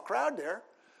pretty rough crowd there.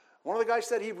 One of the guys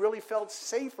said he really felt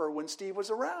safer when Steve was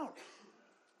around.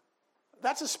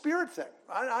 That's a spirit thing.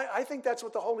 I think that's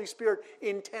what the Holy Spirit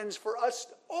intends for us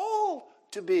all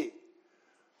to be.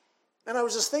 And I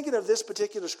was just thinking of this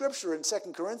particular scripture in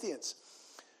 2 Corinthians.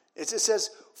 It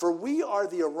says, for we are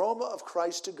the aroma of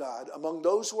Christ to God among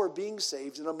those who are being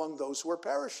saved and among those who are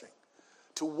perishing.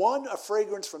 To one a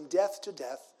fragrance from death to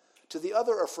death, to the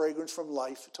other a fragrance from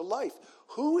life to life.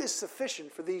 Who is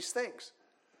sufficient for these things?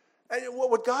 And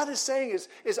what God is saying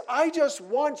is I just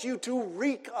want you to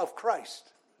reek of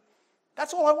Christ.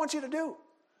 That's all I want you to do.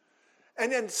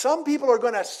 And then some people are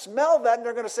going to smell that and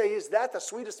they're going to say, is that the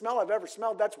sweetest smell I've ever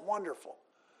smelled? That's wonderful.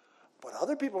 But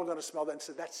other people are going to smell that and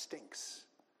say, that stinks.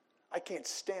 I can't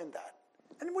stand that.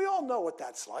 And we all know what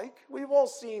that's like. We've all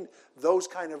seen those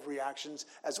kind of reactions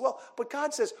as well. But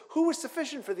God says, who is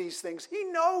sufficient for these things? He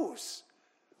knows.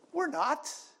 We're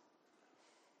not.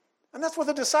 And that's what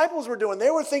the disciples were doing.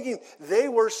 They were thinking they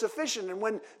were sufficient. And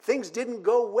when things didn't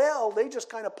go well, they just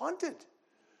kind of punted.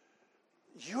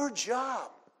 Your job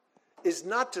is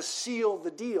not to seal the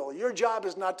deal. Your job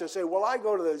is not to say, well, I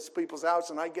go to those people's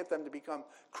house and I get them to become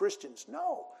Christians.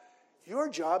 No. Your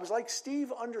job is like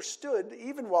Steve understood,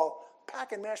 even while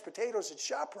packing mashed potatoes at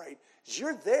ShopRite, is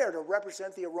you're there to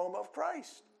represent the aroma of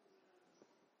Christ.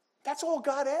 That's all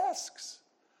God asks.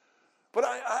 But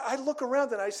I look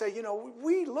around and I say,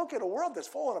 we look at a world that's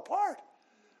falling apart.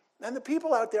 And the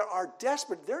people out there are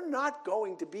desperate. They're not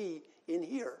going to be in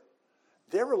here.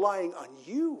 They're relying on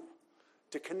you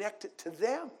to connect it to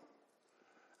them.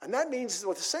 And that means,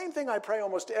 well, the same thing I pray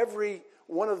almost every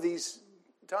one of these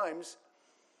times,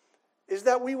 is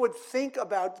that we would think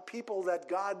about the people that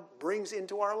God brings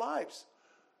into our lives.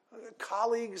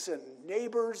 Colleagues and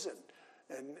neighbors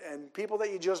and people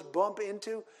that you just bump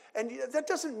into. And that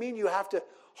doesn't mean you have to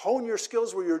hone your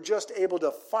skills where you're just able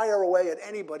to fire away at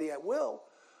anybody at will.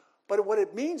 But what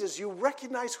it means is you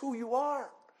recognize who you are.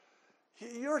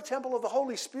 You're a temple of the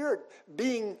Holy Spirit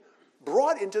being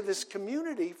brought into this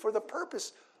community for the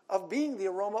purpose of being the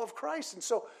aroma of Christ. And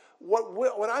so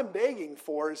what I'm begging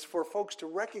for is for folks to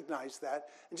recognize that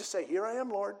and just say, here I am,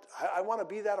 Lord. I want to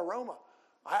be that aroma.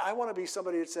 I want to be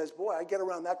somebody that says, boy, I get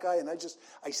around that guy and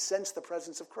I sense the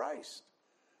presence of Christ.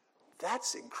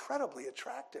 That's incredibly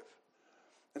attractive.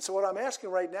 And so what I'm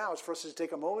asking right now is for us to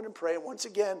take a moment and pray. And once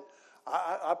again,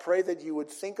 I pray that you would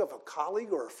think of a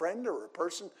colleague or a friend or a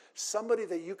person, somebody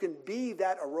that you can be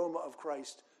that aroma of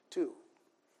Christ to.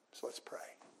 So let's pray.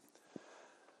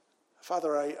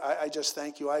 Father, I just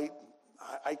thank you.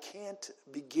 I can't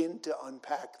begin to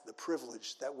unpack the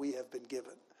privilege that we have been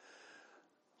given.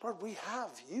 Lord, we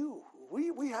have you.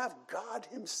 We have God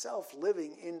himself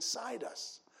living inside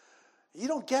us. You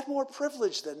don't get more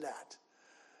privilege than that.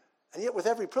 And yet with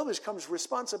every privilege comes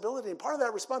responsibility. And part of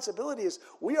that responsibility is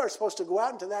we are supposed to go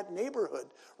out into that neighborhood,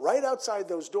 right outside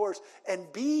those doors,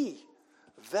 and be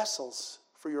vessels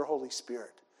for your Holy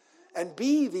Spirit. And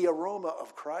be the aroma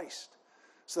of Christ.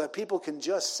 So that people can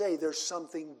just say there's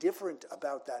something different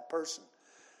about that person.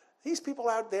 These people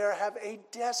out there have a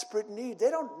desperate need. They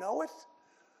don't know it.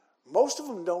 Most of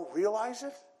them don't realize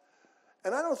it.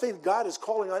 And I don't think God is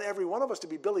calling on every one of us to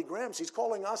be Billy Grahams. He's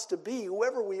calling us to be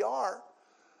whoever we are.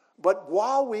 But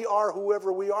while we are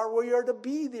whoever we are to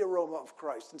be the aroma of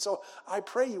Christ. And so I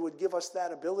pray you would give us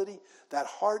that ability, that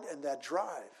heart, and that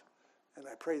drive. And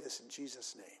I pray this in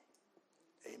Jesus'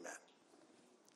 name. Amen.